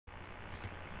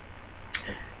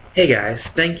Hey guys,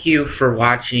 thank you for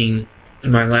watching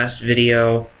my last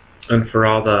video and for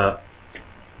all the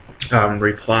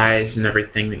replies and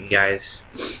everything that you guys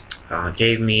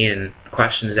gave me and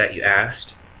questions that you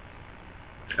asked.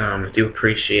 I do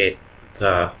appreciate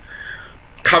the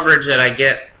coverage that I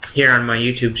get here on my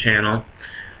YouTube channel,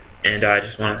 and I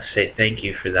just want to say thank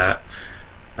you for that.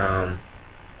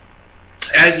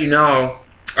 As you know,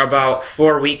 about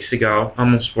 4 weeks ago,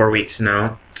 almost 4 weeks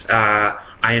now,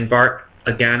 I embarked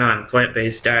again on a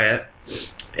plant-based diet,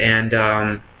 and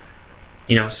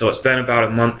so it's been about a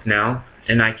month now,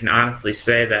 and I can honestly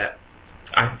say that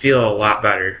I feel a lot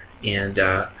better, and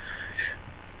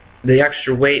the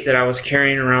extra weight that I was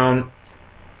carrying around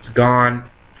is gone.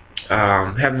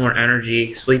 Have more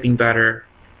energy, sleeping better.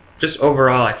 Just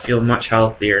overall, I feel much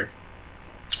healthier,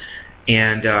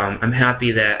 and I'm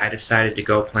happy that I decided to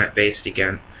go plant-based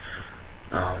again.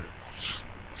 I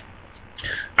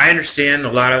understand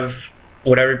a lot of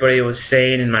what everybody was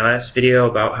saying in my last video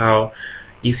about how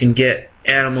you can get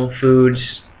animal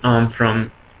foods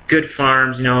from good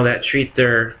farms, that treat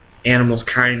their animals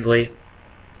kindly.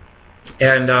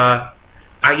 And I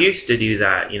used to do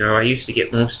that. I used to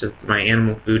get most of my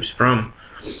animal foods from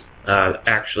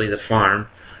actually the farm.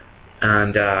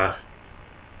 And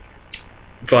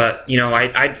but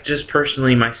I just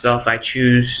personally myself, I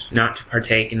choose not to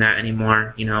partake in that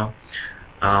anymore.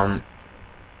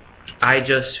 I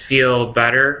just feel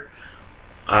better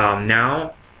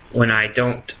now when I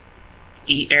don't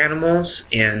eat animals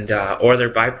and or their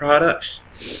byproducts,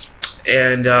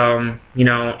 and I'm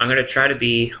going to try to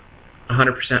be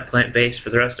 100% plant-based for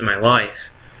the rest of my life.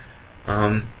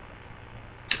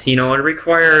 It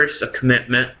requires a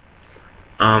commitment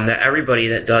that everybody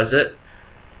that does it,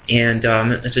 and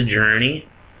it's a journey,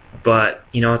 but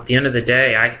at the end of the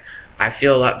day, I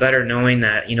feel a lot better knowing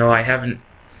that I haven't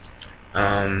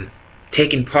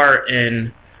taken part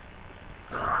in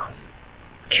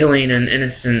killing an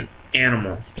innocent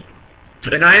animal.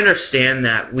 And I understand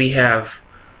that we have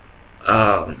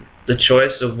the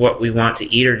choice of what we want to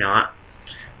eat or not,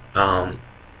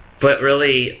 but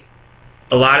really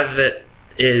a lot of it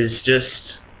is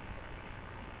just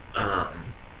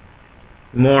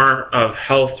more of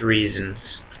health reasons.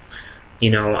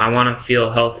 I want to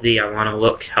feel healthy, I want to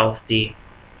look healthy,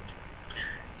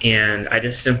 and I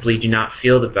just simply do not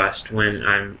feel the best when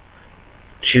I'm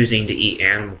choosing to eat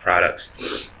animal products,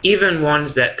 even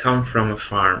ones that come from a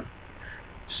farm.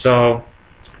 So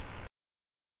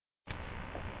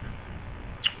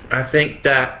I think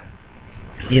that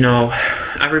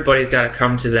everybody's got to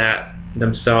come to that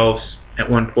themselves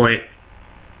at one point.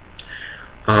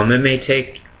 It may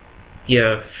take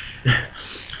you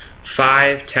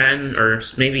 5, 10, or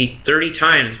maybe 30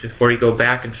 times before you go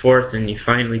back and forth and you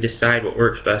finally decide what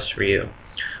works best for you.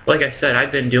 Like I said,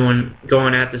 I've been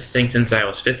going at this thing since I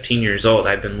was 15 years old.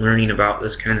 I've been learning about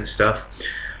this kind of stuff,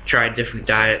 tried different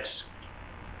diets,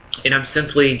 and I'm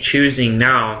simply choosing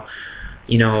now,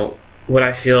 what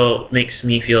I feel makes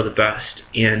me feel the best.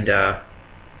 And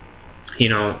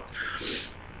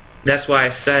that's why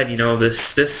I said,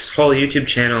 this whole YouTube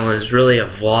channel is really a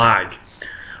vlog.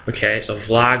 Okay, it's a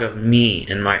vlog of me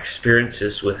and my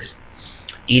experiences with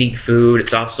eating food.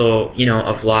 It's also, a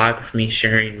vlog of me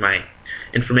sharing my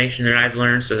information that I've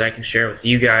learned so that I can share with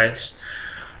you guys.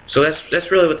 So that's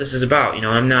really what this is about.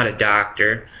 I'm not a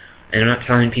doctor, and I'm not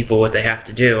telling people what they have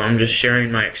to do. I'm just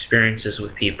sharing my experiences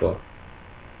with people.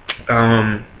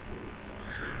 I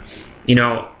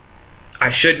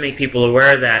should make people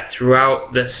aware that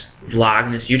throughout this vlog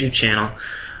and this YouTube channel,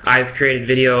 I've created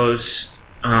videos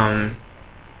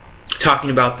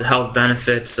talking about the health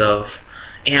benefits of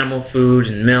animal foods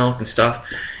and milk and stuff.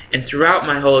 And throughout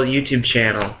my whole YouTube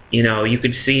channel, you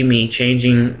could see me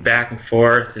changing back and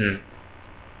forth, and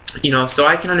so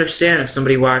I can understand if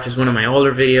somebody watches one of my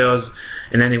older videos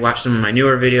and then they watch some of my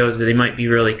newer videos that they might be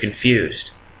really confused.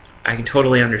 I can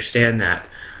totally understand that.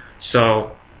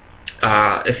 So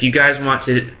if you guys want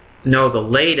to know the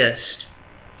latest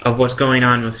of what's going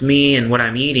on with me and what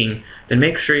I'm eating, then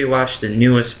make sure you watch the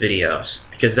newest videos,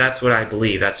 because that's what I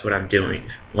believe, that's what I'm doing,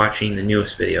 watching the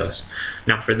newest videos.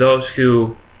 Now for those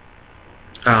who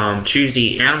choose to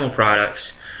eat animal products,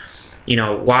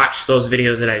 watch those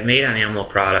videos that I've made on animal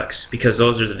products, because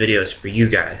those are the videos for you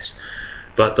guys.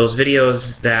 But those videos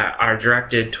that are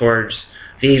directed towards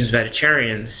vegans,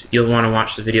 vegetarians, you'll want to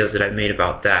watch the videos that I've made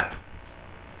about that.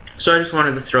 So I just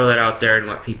wanted to throw that out there and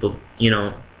let people,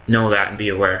 know that and be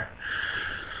aware.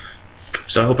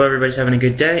 So I hope everybody's having a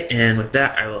good day, and with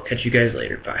that, I will catch you guys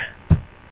later. Bye.